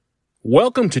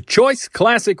Welcome to Choice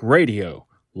Classic Radio.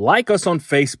 Like us on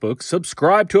Facebook,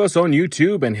 subscribe to us on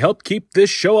YouTube, and help keep this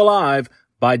show alive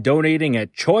by donating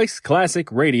at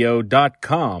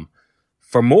choiceclassicradio.com.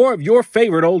 For more of your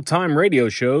favorite old-time radio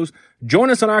shows, join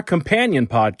us on our companion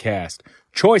podcast,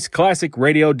 Choice Classic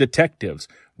Radio Detectives,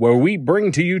 where we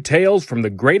bring to you tales from the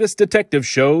greatest detective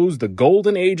shows the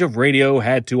golden age of radio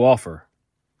had to offer.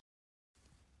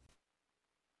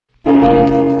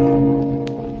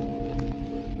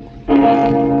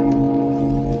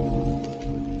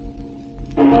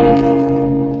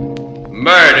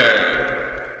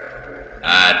 Murder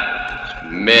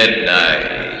at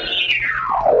midnight.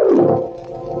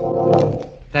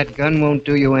 That gun won't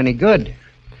do you any good.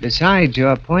 Besides,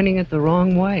 you're pointing it the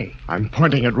wrong way. I'm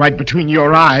pointing it right between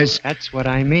your eyes. That's what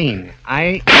I mean.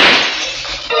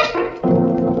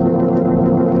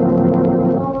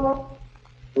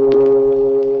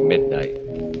 Midnight.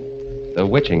 The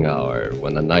witching hour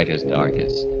when the night is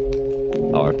darkest.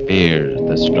 Our fears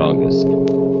the strongest.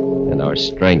 And our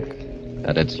strength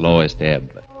at its lowest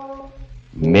ebb.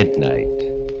 Midnight.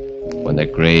 When the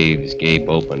graves gape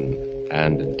open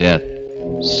and death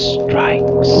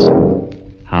strikes.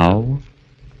 How?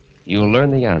 You'll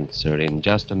learn the answer in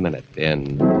just a minute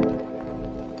in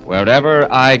Wherever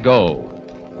I Go.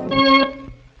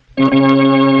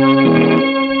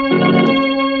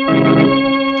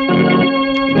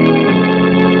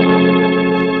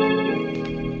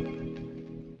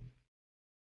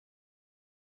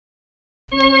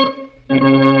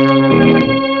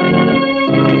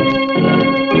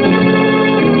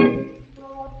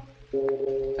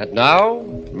 And now,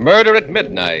 Murder at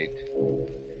Midnight.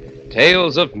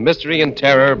 Tales of mystery and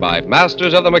terror by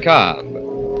Masters of the Macabre.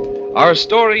 Our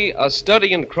story, A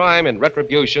Study in Crime and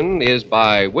Retribution, is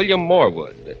by William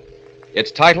Morwood.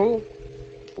 Its title,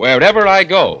 Wherever I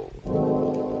Go.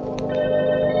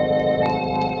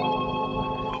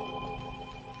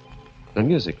 The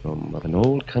music room of an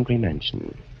old country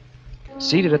mansion.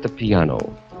 Seated at the piano,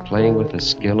 playing with the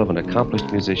skill of an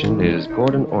accomplished musician, is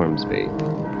Gordon Ormsby.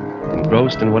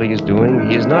 Engrossed in what he is doing,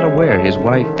 he is not aware his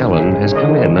wife, Ellen, has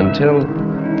come in until...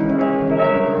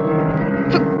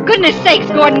 For goodness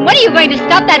sakes, Gordon, when are you going to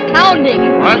stop that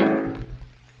pounding? What?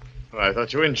 Well, I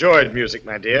thought you enjoyed music,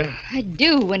 my dear. I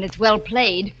do when it's well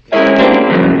played.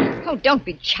 Oh, don't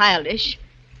be childish.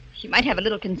 You might have a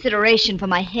little consideration for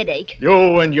my headache.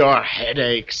 You and your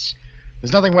headaches.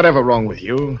 There's nothing whatever wrong with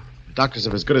you. The doctors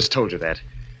have as good as told you that.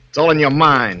 It's all in your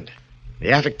mind.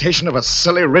 The affectation of a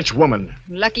silly, rich woman.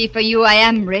 Lucky for you, I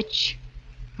am rich.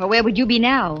 Or where would you be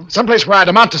now? Someplace where I'd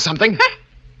amount to something.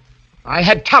 I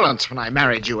had talents when I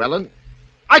married you, Ellen.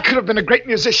 I could have been a great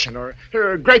musician, or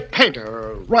a great painter,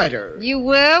 or writer. You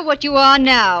were what you are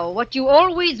now, what you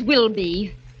always will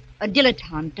be. A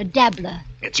dilettante, a dabbler.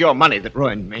 It's your money that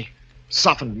ruined me,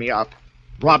 softened me up,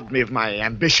 robbed me of my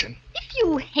ambition. If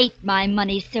you hate my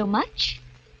money so much,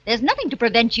 there's nothing to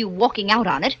prevent you walking out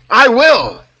on it. I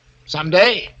will.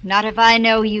 Someday. Not if I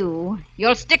know you.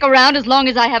 You'll stick around as long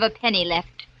as I have a penny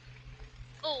left.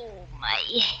 Oh, my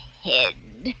head.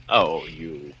 Oh,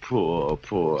 you poor,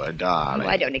 poor darling. Oh,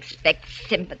 I don't expect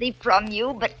sympathy from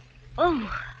you, but... Oh,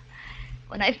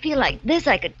 when I feel like this,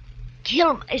 I could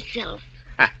kill myself.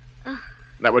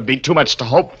 That would be too much to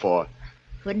hope for.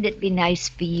 Wouldn't it be nice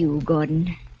for you,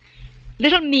 Gordon?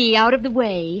 Little me out of the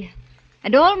way,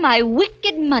 and all my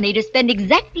wicked money to spend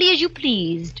exactly as you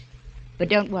pleased. But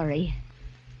don't worry.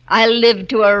 I'll live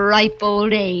to a ripe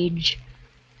old age,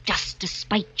 just to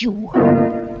spite you.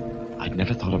 I'd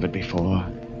never thought of it before.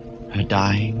 Her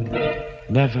dying.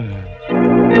 Never.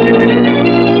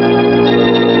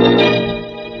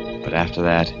 But after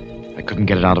that, I couldn't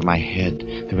get it out of my head.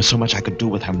 There was so much I could do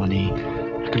with her money.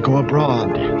 I could go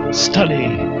abroad,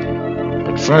 study.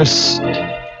 But first,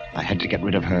 I had to get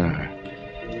rid of her.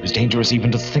 It was dangerous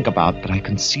even to think about, but I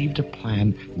conceived a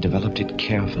plan and developed it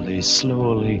carefully,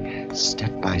 slowly,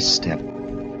 step by step.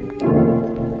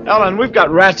 Ellen, we've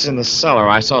got rats in the cellar.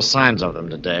 I saw signs of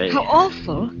them today. How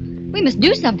awful. We must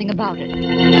do something about it.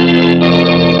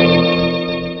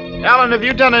 Ellen, have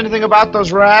you done anything about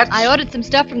those rats? I ordered some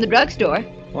stuff from the drugstore.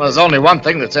 Well, there's only one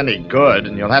thing that's any good,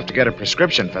 and you'll have to get a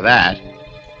prescription for that.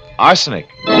 Arsenic.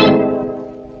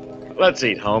 Let's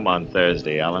eat home on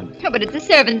Thursday, Ellen. Oh, but it's a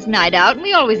servants' night out, and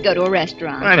we always go to a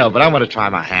restaurant. I know, but I want to try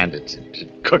my hand at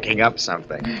cooking up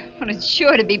something. Well, it's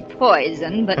sure to be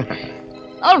poison, but...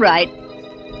 All right.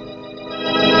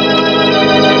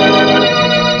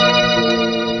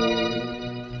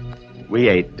 We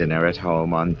ate dinner at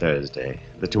home on Thursday,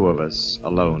 the two of us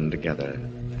alone together.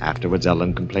 Afterwards,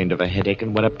 Ellen complained of a headache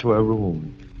and went up to her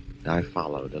room. I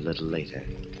followed a little later.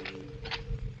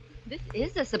 This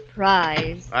is a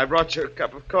surprise. I brought you a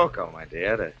cup of cocoa, my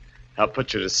dear, to help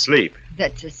put you to sleep.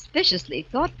 That's suspiciously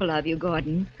thoughtful of you,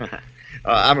 Gordon.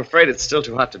 I'm afraid it's still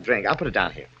too hot to drink. I'll put it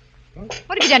down here. What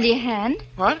have you done to your hand?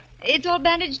 What? It's all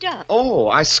bandaged up. Oh,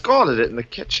 I scalded it in the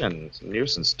kitchen. It's a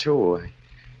nuisance, too.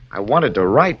 I wanted to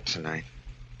write tonight.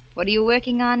 What are you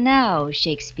working on now,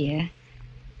 Shakespeare?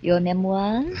 Your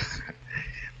memoirs?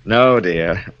 No,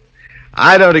 dear.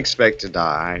 I don't expect to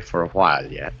die for a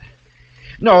while yet.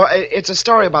 No, it's a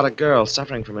story about a girl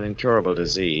suffering from an incurable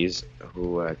disease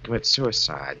who commits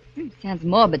suicide. Sounds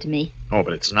morbid to me. Oh,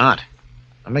 but it's not.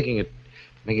 I'm making it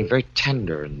very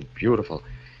tender and beautiful.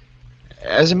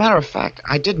 As a matter of fact,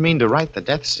 I did mean to write the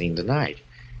death scene tonight.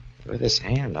 With this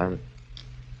hand, I'm...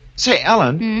 Say,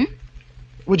 Ellen,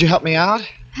 would you help me out?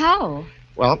 How?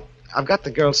 Well, I've got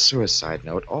the girl's suicide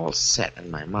note all set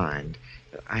in my mind.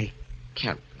 I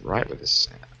can't write with this.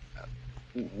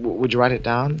 Would you write it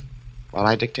down while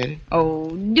I dictate it? Oh,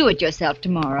 do it yourself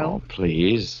tomorrow. Oh,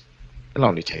 please. It'll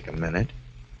only take a minute.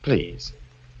 Please.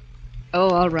 Oh,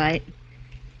 all right.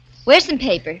 Where's some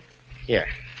paper? Here.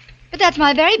 But that's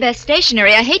my very best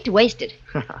stationery. I hate to waste it.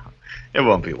 It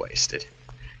won't be wasted.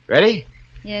 Ready?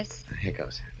 Yes. Here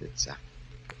goes. It's,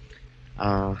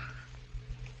 I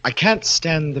can't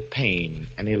stand the pain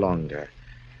any longer.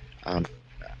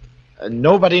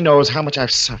 Nobody knows how much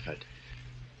I've suffered.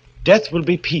 Death will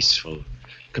be peaceful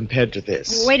compared to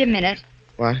this. Wait a minute.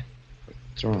 What?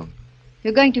 What's wrong?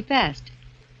 You're going too fast.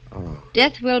 Oh.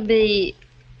 Death will be...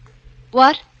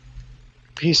 What?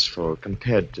 Peaceful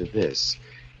compared to this.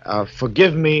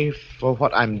 Forgive me for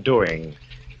what I'm doing,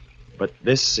 but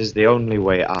this is the only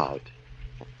way out.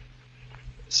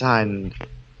 Signed,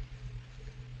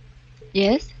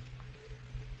 Yes?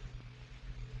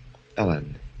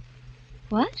 Ellen.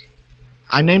 What?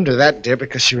 I named her that, dear,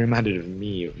 because she reminded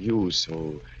me of you,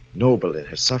 so noble in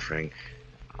her suffering.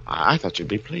 I thought you'd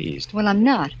be pleased. Well, I'm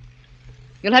not.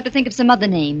 You'll have to think of some other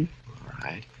name. All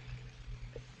right.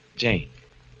 Jane.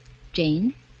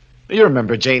 Jane? You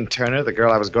remember Jane Turner, the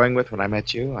girl I was going with when I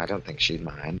met you? I don't think she'd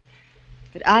mind.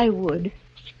 But I would.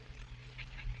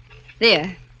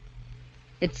 There.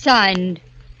 It's signed...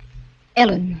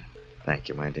 Ellen. Thank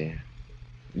you, my dear.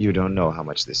 You don't know how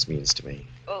much this means to me.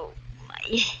 Oh,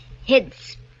 my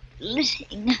head's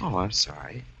splitting. Oh, I'm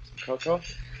sorry. Some cocoa?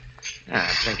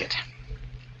 Drink it.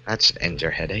 That should end your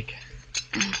headache.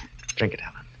 Drink it,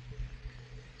 Ellen.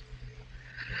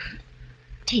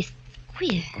 Tastes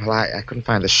queer. Well, I couldn't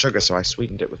find the sugar, so I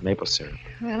sweetened it with maple syrup.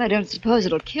 Well, I don't suppose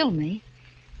it'll kill me.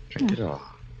 Drink it all.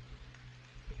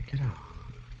 Drink it all.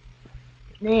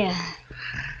 There.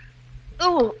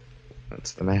 Oh,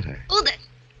 What's the matter? oh, that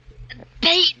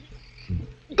pain.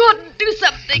 Gordon, do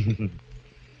something.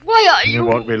 Why are It you...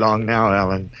 won't be long now,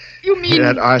 Ellen. You mean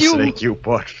That arsenic you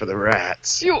bought for the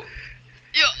rats. You're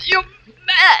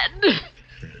mad.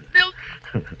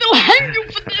 They'll hang you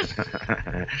for this.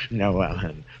 No,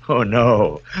 Ellen. Oh,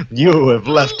 no. You have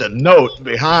left a note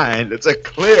behind. It's a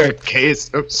clear case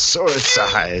of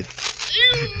suicide.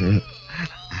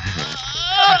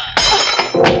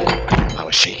 I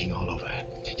was shaking all over,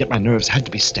 yet my nerves had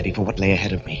to be steady for what lay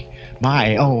ahead of me.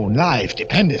 My own life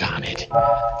depended on it.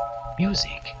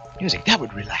 Music, that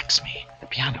would relax me. The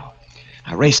piano.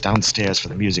 I raced downstairs for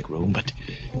the music room, but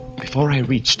before I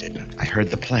reached it, I heard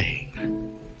the playing.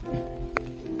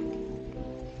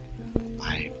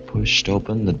 I pushed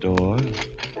open the door.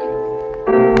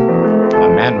 A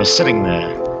man was sitting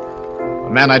there. A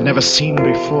man I'd never seen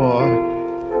before,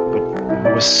 but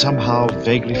who was somehow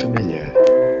vaguely familiar.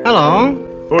 Hello.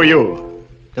 Who are you?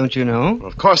 Don't you know? Well,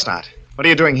 of course not. What are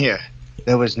you doing here?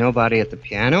 There was nobody at the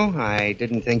piano. I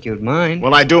didn't think you'd mind.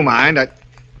 Well, I do mind.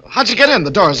 How'd you get in?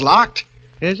 The door's locked.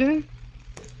 Is it?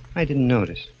 I didn't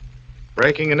notice.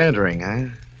 Breaking and entering, huh?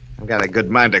 I've got a good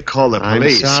mind to call the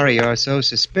police. I'm sorry you're so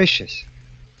suspicious.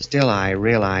 Still, I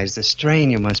realize the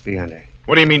strain you must be under.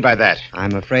 What do you mean by that?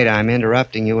 I'm afraid I'm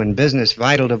interrupting you in business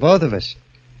vital to both of us.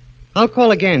 I'll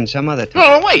call again some other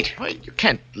time. No, wait. You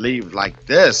can't leave like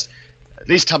this. At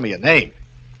least tell me your name.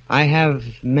 I have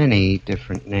many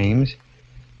different names.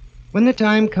 When the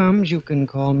time comes, you can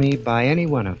call me by any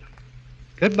one of them.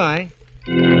 Goodbye.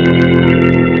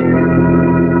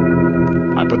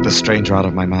 I put the stranger out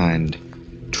of my mind.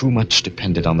 Too much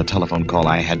depended on the telephone call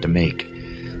I had to make.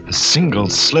 A single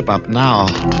slip-up now,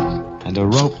 and a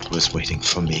rope was waiting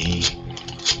for me.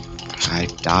 I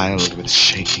dialed with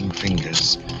shaking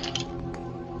fingers.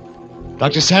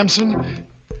 Dr. Sampson,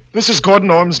 this is Gordon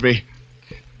Ormsby.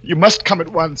 You must come at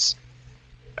once.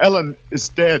 Ellen is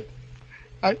dead.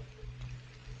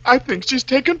 I think she's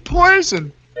taken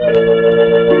poison.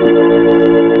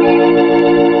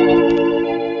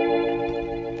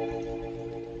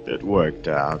 It worked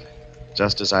out,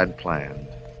 just as I'd planned.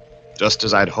 Just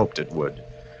as I'd hoped it would.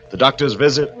 The doctor's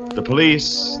visit, the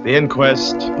police, the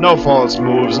inquest, no false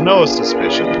moves, no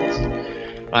suspicions.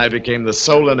 I became the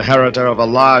sole inheritor of a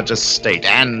large estate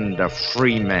and a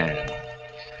free man.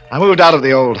 I moved out of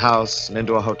the old house and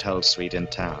into a hotel suite in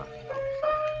town.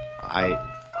 I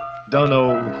don't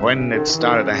know when it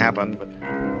started to happen, but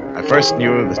I first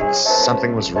knew that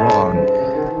something was wrong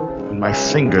when my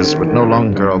fingers would no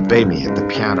longer obey me at the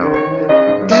piano.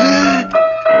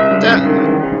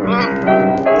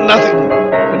 Nothing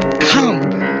would come.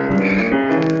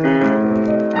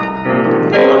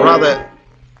 Or rather,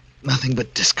 nothing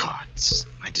but discords.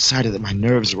 I decided that my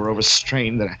nerves were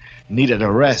overstrained, that I needed a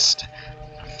rest.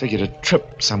 I figured a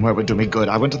trip somewhere would do me good.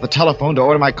 I went to the telephone to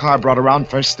order my car brought around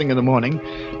first thing in the morning,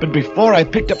 but before I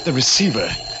picked up the receiver...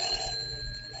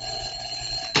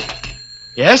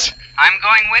 Yes? I'm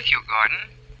going with you, Gordon.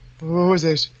 Who is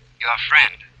this? Your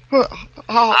friend.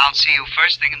 I'll see you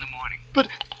first thing in the morning. But...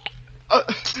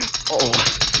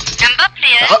 Number,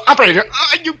 please. Operator,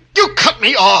 you cut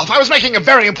me off. I was making a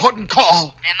very important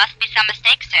call. There must be some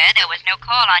mistake, sir. There was no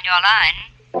call on your line.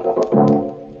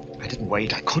 I didn't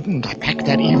wait. I couldn't. I packed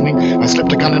that evening. I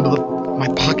slipped a gun into my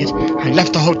pocket. I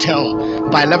left the hotel.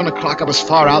 By 11 o'clock, I was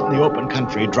far out in the open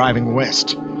country, driving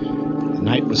west. The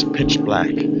night was pitch black,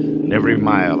 and every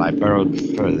mile I burrowed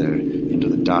further into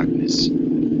the darkness.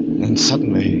 And then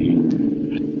suddenly,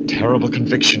 a terrible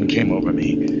conviction came over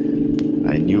me.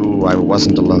 I knew I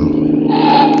wasn't alone.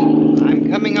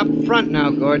 I'm coming up front now,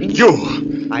 Gordon.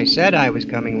 You! I said I was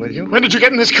coming with you. When did you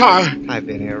get in this car? I've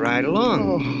been here right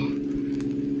along.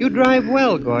 You drive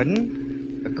well,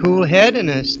 Gordon. A cool head and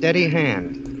a steady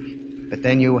hand. But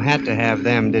then you had to have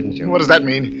them, didn't you? What does that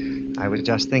mean? I was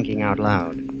just thinking out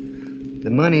loud. The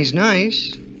money's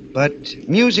nice, but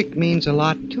music means a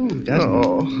lot too, doesn't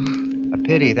it? A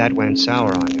pity that went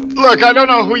sour on you. Look, I don't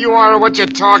know who you are or what you're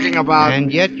talking about. And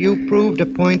yet you proved a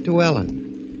point to Ellen.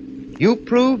 You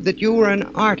proved that you were an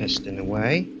artist in a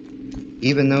way,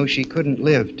 even though she couldn't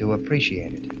live to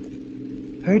appreciate it.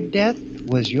 Her death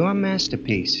was your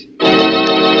masterpiece.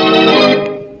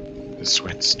 The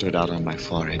sweat stood out on my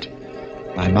forehead.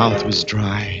 My mouth was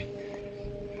dry.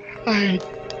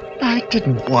 I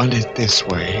didn't want it this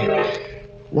way.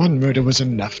 One murder was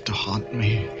enough to haunt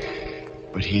me.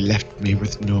 But he left me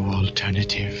with no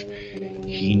alternative.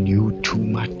 He knew too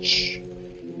much.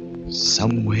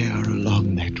 Somewhere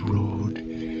along that road,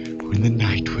 when the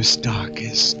night was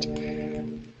darkest,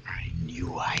 I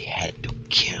knew I had to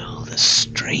kill the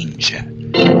stranger.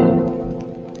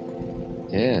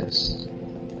 Yes,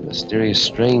 the mysterious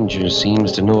stranger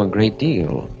seems to know a great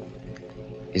deal.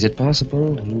 Is it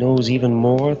possible he knows even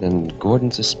more than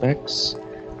Gordon suspects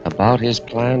about his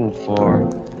plan for...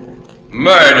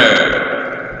 murder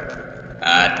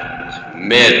at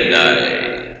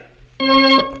midnight.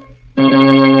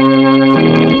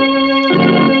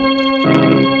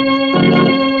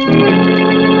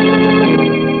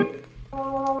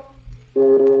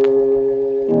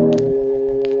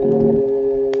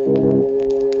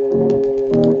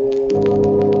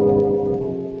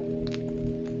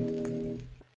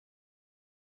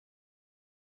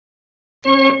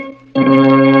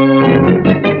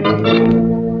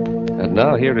 And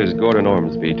now here is Gordon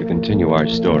Ormsby to continue our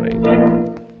story.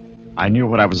 I knew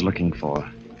what I was looking for.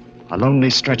 A lonely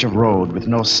stretch of road with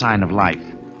no sign of life.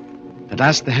 At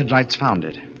last the headlights found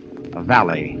it. A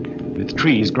valley with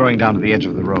trees growing down to the edge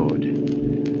of the road.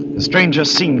 The stranger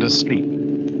seemed asleep,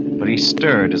 but he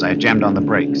stirred as I jammed on the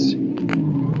brakes.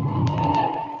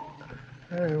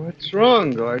 Hey, what's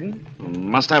wrong, Gordon?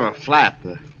 Must have a flat.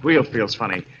 The wheel feels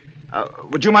funny.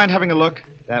 Would you mind having a look?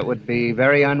 That would be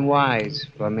very unwise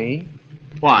for me.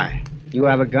 Why? You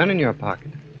have a gun in your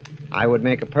pocket. I would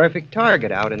make a perfect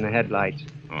target out in the headlights.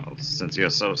 Well, since you're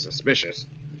so suspicious.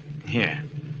 Here,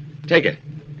 take it.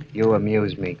 You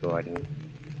amuse me, Gordon.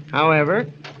 However...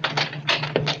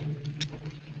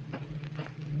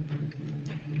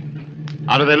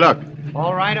 How do they look?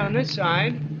 All right on this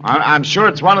side. I'm sure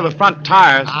it's one of the front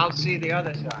tires. I'll see the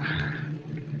other side.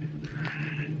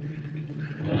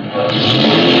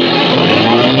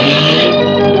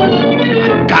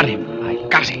 I got him.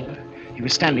 He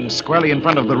was standing squarely in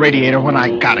front of the radiator when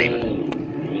I got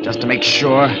him. Just to make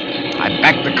sure, I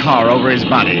backed the car over his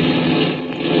body.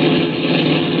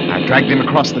 I dragged him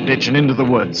across the ditch and into the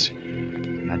woods.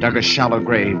 I dug a shallow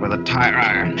grave with a tire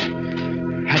iron,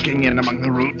 hacking in among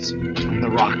the roots and the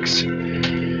rocks.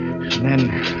 And then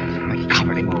I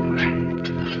covered him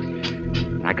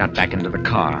over. I got back into the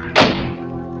car.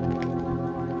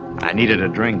 I needed a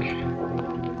drink.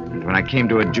 And when I came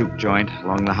to a juke joint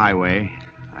along the highway,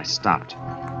 I stopped.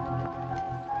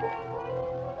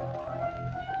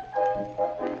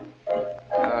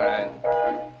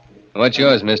 What's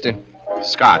yours, mister?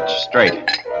 Scotch, straight.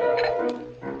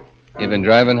 You been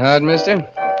driving hard, mister?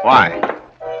 Why?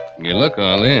 You look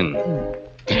all in.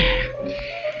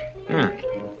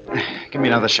 Give me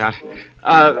another shot.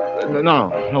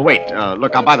 No, wait.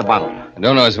 Look, I'll buy the bottle. I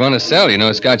don't always want to sell. You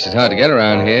know, scotch is hard to get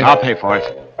around here. I'll pay for it.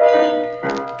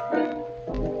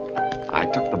 I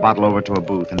took the bottle over to a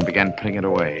booth and began putting it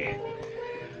away.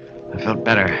 I felt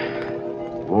better,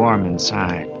 warm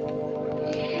inside.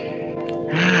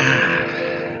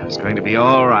 It was going to be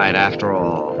all right after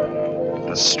all.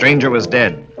 The stranger was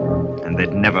dead, and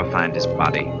they'd never find his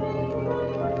body.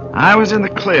 I was in the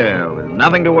clear with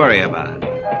nothing to worry about.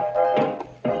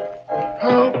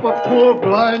 Help a poor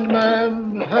blind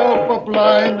man. Help a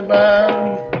blind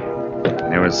man.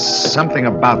 There was something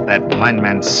about that blind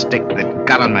man's stick that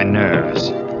got on my nerves.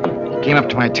 He came up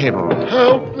to my table.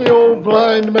 Help the old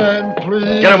blind man,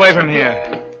 please. Get away from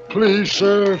here. Please,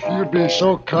 sir, if you'd be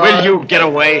so kind. Will you get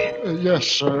away? Yes,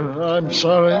 sir. I'm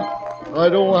sorry. I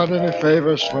don't want any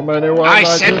favors from anyone. I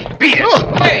said beat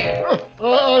it. Hey!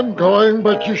 I'm going,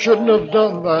 but you shouldn't have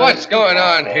done that. What's going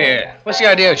on here? What's the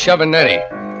idea of shoving Nettie?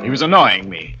 He was annoying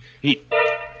me.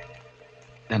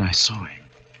 Then I saw him.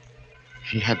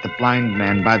 He had the blind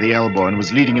man by the elbow and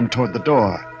was leading him toward the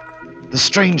door. The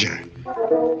stranger.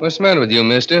 What's the matter with you,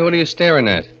 mister? What are you staring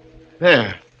at?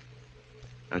 There.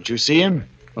 Don't you see him?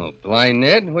 Oh, blind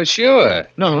Ned? Well, sure.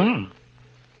 No.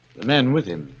 The man with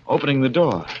him, opening the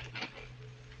door.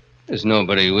 There's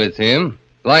nobody with him.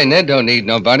 Blind Ned don't need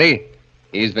nobody.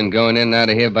 He's been going in and out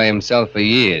of here by himself for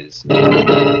years.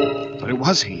 But it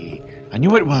was he. I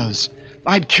knew it was.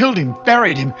 I'd killed him,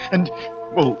 buried him, and...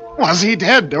 Well, was he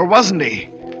dead or wasn't he?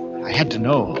 I had to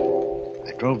know.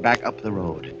 I drove back up the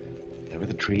road. There were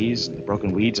the trees and the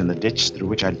broken weeds and the ditch through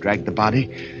which I'd dragged the body.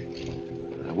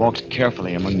 I walked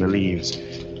carefully among the leaves,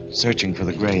 searching for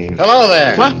the grave. Hello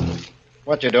there. What?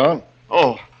 What you doing?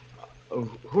 Oh,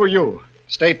 who are you?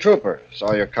 State trooper.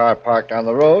 Saw your car parked on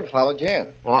the road, followed you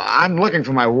in. Well, I'm looking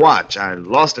for my watch. I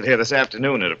lost it here this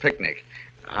afternoon at a picnic.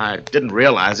 I didn't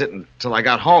realize it until I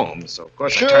got home, so of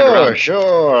course I turned around.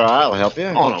 Sure. I'll help you.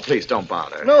 Oh, no, please don't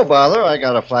bother. No bother. I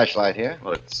got a flashlight here.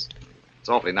 Well, it's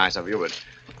awfully nice of you, but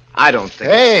I don't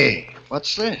think... Hey,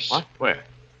 what's this? What? Where?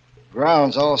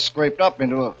 Ground's all scraped up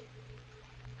into a...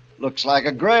 Looks like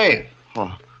a grave.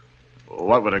 Oh,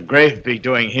 what would a grave be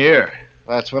doing here?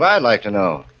 That's what I'd like to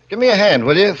know. Give me a hand,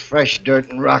 will you? Fresh dirt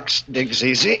and rocks digs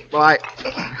easy. Well,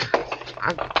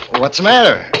 What's the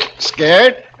matter?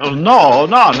 Scared? Oh, no.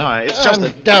 It's just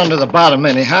I'm down to the bottom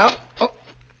anyhow. Oh.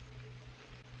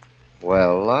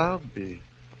 Well, I'll be...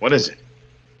 What is it?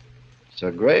 It's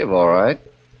a grave, all right.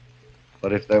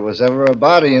 But if there was ever a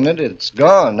body in it, it's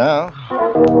gone now.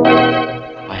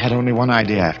 I had only one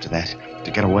idea after that.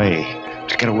 To get away.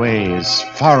 To get away as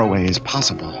far away as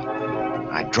possible.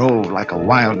 I drove like a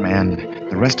wild man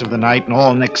the rest of the night and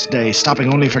all next day,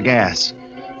 stopping only for gas.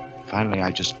 Finally,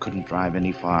 I just couldn't drive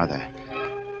any farther.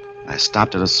 I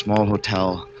stopped at a small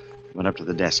hotel, went up to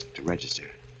the desk to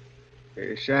register.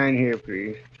 Sign here,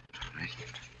 please.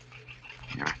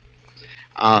 Yeah.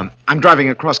 I'm driving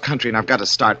across country, and I've got to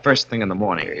start first thing in the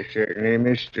morning. Certainly,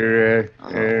 Mr.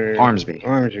 Ormsby.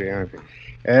 Ormsby.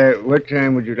 What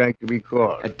time would you like to be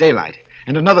called? At daylight.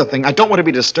 And another thing, I don't want to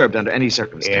be disturbed under any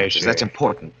circumstances. Yes, sir. That's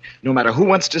important. No matter who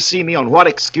wants to see me, on what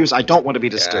excuse, I don't want to be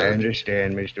disturbed. I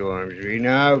understand, Mr. Ormsby.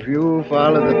 Now, if you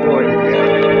follow the porter.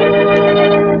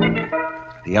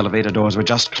 The elevator doors were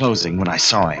just closing when I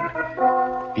saw him.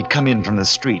 He'd come in from the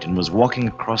street and was walking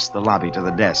across the lobby to the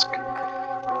desk.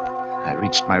 I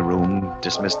reached my room,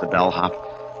 dismissed the bellhop,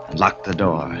 and locked the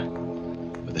door.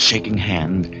 With a shaking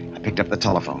hand, I picked up the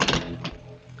telephone.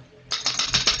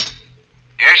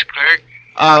 Yes, clerk?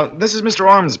 This is Mr.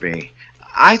 Ormsby.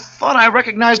 I thought I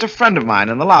recognized a friend of mine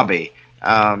in the lobby.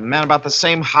 A man about the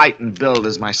same height and build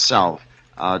as myself,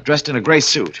 dressed in a gray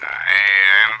suit. I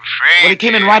am afraid... Well, he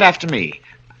came in right after me.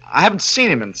 I haven't seen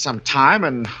him in some time,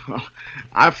 and well,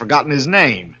 I've forgotten his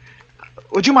name.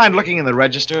 Would you mind looking in the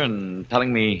register and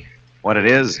telling me what it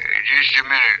is? Just a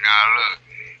minute now, look.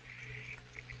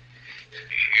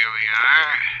 Here we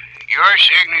are. Your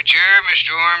signature,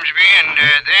 Mr. Ormsby, and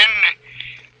then...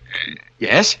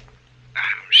 Yes?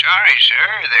 I'm sorry, sir.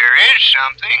 There is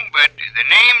something, but the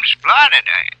name's blotted.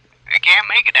 I can't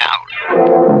make it out.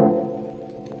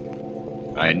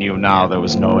 I knew now there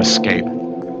was no escape.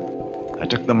 I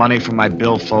took the money from my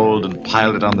billfold and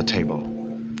piled it on the table.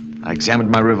 I examined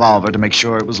my revolver to make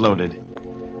sure it was loaded.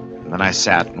 And then I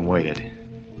sat and waited.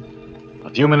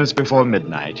 A few minutes before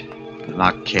midnight, the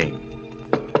knock came.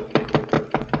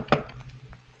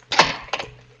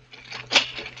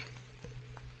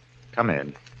 Come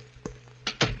in.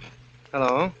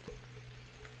 Hello.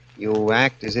 You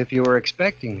act as if you were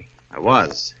expecting me. I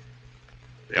was.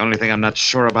 The only thing I'm not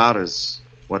sure about is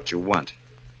what you want.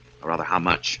 Or rather, how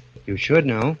much. You should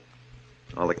know.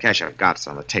 All the cash I've got's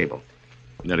on the table.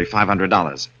 Nearly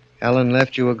 $500. Ellen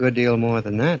left you a good deal more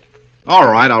than that.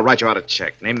 All right, I'll write you out a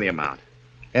check. Name the amount.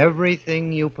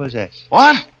 Everything you possess.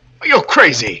 What? You're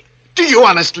crazy. Do you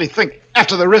honestly think,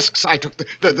 after the risks I took,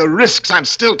 the risks I'm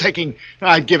still taking,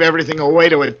 I'd give everything away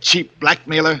to a cheap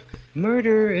blackmailer?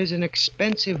 Murder is an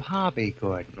expensive hobby,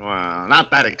 Gordon. Well, not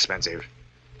that expensive.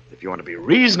 If you want to be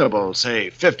reasonable,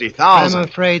 say $50,000. I'm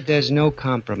afraid there's no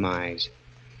compromise.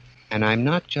 And I'm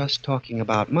not just talking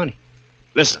about money.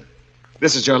 Listen,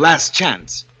 this is your last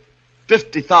chance.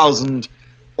 50,000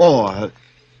 or...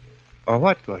 Or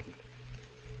what, Gordon?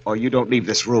 Or you don't leave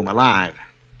this room alive.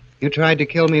 You tried to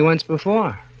kill me once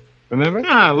before. Remember?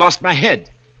 I lost my head.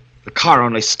 The car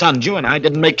only stunned you, and I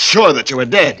didn't make sure that you were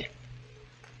dead.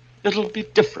 It'll be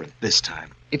different this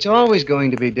time. It's always going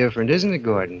to be different, isn't it,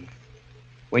 Gordon?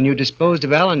 When you disposed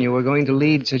of Ellen, you were going to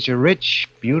lead such a rich,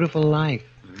 beautiful life.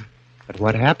 But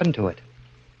what happened to it?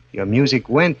 Your music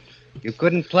went. You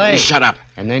couldn't play. Shut up.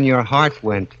 And then your heart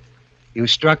went. You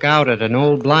struck out at an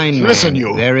old blind man. Listen,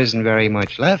 you. There isn't very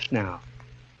much left now,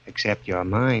 except your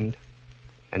mind.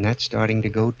 And that's starting to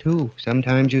go, too.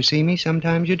 Sometimes you see me,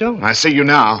 sometimes you don't. I see you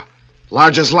now.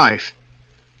 Large as life.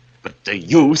 But do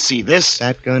you see this?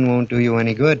 That gun won't do you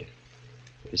any good.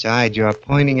 Besides, you're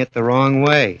pointing it the wrong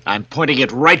way. I'm pointing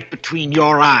it right between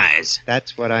your eyes.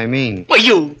 That's what I mean. Well,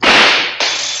 you...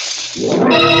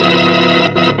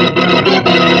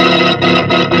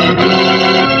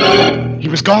 He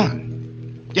was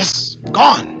gone. Yes,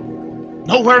 gone.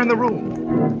 Nowhere in the room.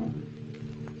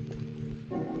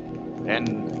 Then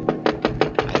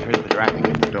I heard the rapping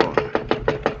at the door.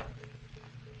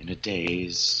 In a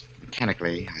daze,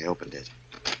 mechanically, I opened it.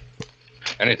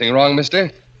 Anything wrong,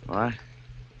 mister? What?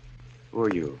 Who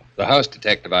are you? The house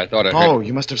detective. I thought I heard... Oh,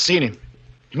 you must have seen him.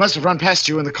 He must have run past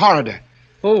you in the corridor.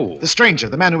 Who? The stranger,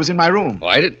 the man who was in my room. Oh,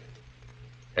 I did?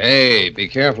 Hey, be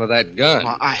careful of that gun.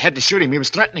 Well, I had to shoot him. He was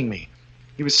threatening me.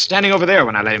 He was standing over there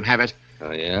when I let him have it.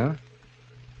 Oh, yeah?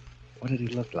 What did he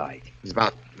look like? He's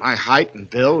about my height and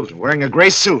build, wearing a gray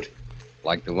suit.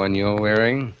 Like the one you're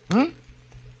wearing? Huh?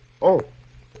 Oh,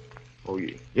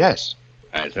 yes.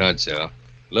 I thought so.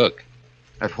 Look.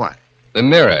 At what? The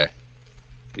mirror.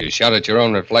 You shot at your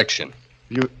own reflection.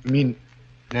 You mean...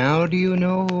 Now do you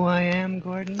know who I am,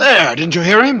 Gordon? There, didn't you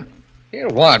hear him? Hear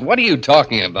what? What are you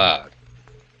talking about?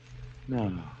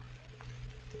 No.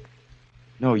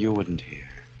 No, you wouldn't hear.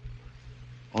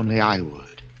 Only I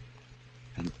would.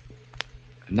 And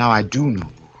now I do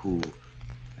know who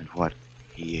and what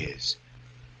he is.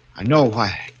 I know why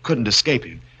I couldn't escape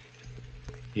him.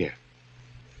 Here,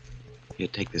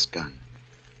 take this gun.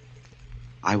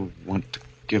 I want to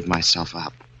give myself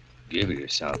up. Give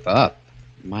yourself up?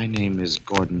 My name is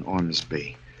Gordon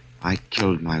Ormsby. I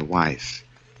killed my wife.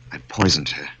 I poisoned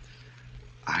her.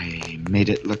 I made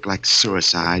it look like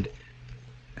suicide,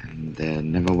 and there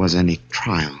never was any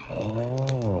trial.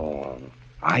 Oh,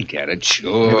 I get it.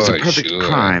 Sure, It was a perfect sure.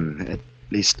 crime. At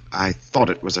least I thought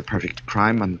it was a perfect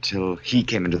crime until he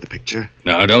came into the picture.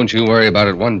 Now, don't you worry about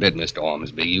it one bit, Mr.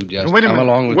 Ormsby. You just Wait a come minute.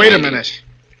 along with Wait me. a minute.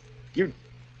 You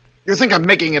think I'm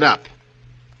making it up?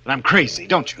 That I'm crazy,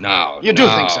 don't you? No, You do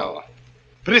no. think so.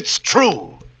 But it's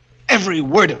true. Every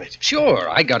word of it. Sure,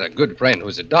 I got a good friend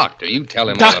who's a doctor. You tell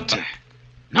him all Doctor. about...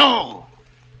 No.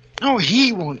 No,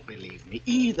 he won't believe me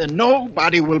either.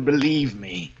 Nobody will believe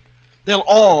me. They'll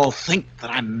all think that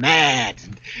I'm mad.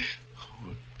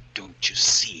 Oh, don't you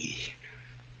see?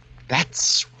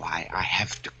 That's why I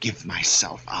have to give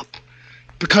myself up.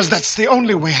 Because that's the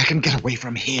only way I can get away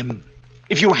from him.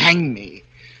 If you hang me.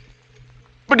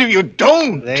 But if you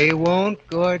don't... They won't,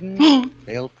 Gordon.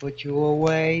 They'll put you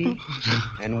away.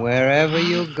 And wherever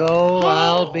you go,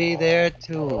 I'll be there,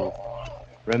 too.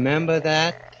 Remember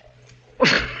that?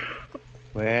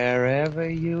 Wherever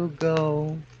you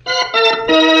go.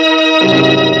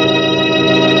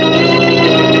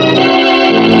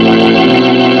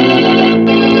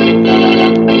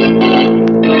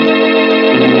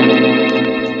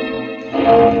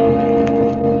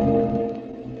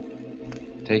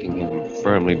 Taking him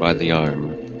firmly by the arm,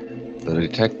 the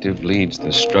detective leads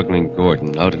the struggling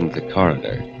Gordon out into the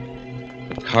corridor.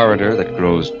 A corridor that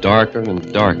grows darker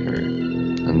and darker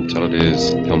until it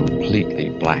is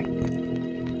completely black.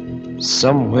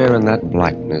 Somewhere in that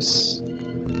blackness,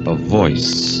 a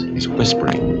voice is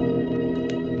whispering,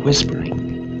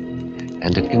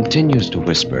 and it continues to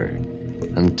whisper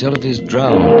until it is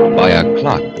drowned by a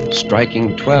clock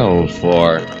striking 12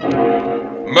 for...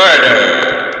 Murder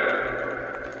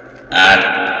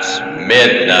at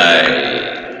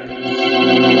midnight.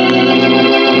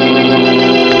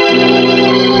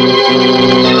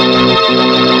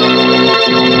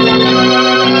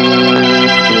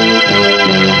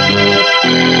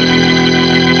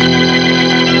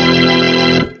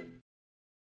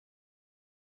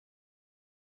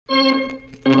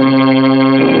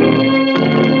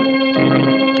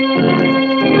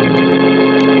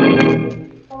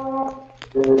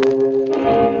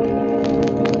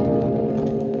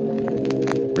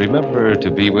 Remember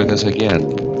to be with us again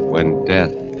when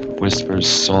death whispers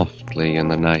softly in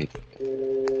the night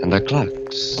and the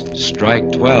clocks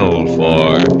strike 12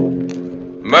 for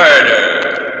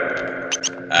Murder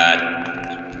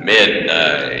at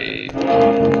Midnight.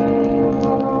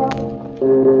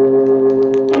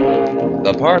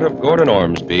 The part of Gordon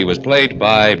Ormsby was played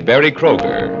by Barry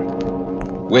Kroger.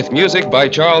 With music by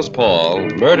Charles Paul,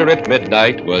 Murder at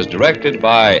Midnight was directed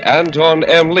by Anton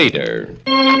M. Leader.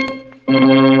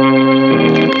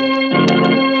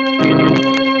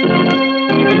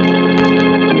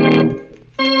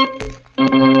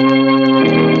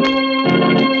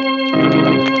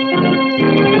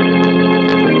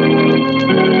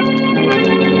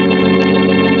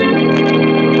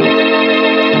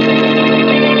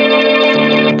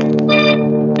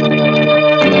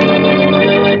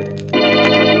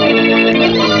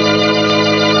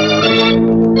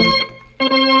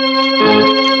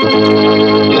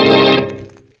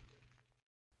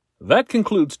 That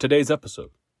concludes today's episode.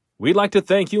 We'd like to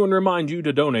thank you and remind you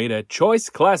to donate at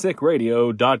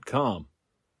choiceclassicradio.com.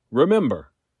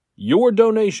 Remember, your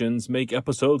donations make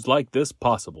episodes like this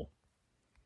possible.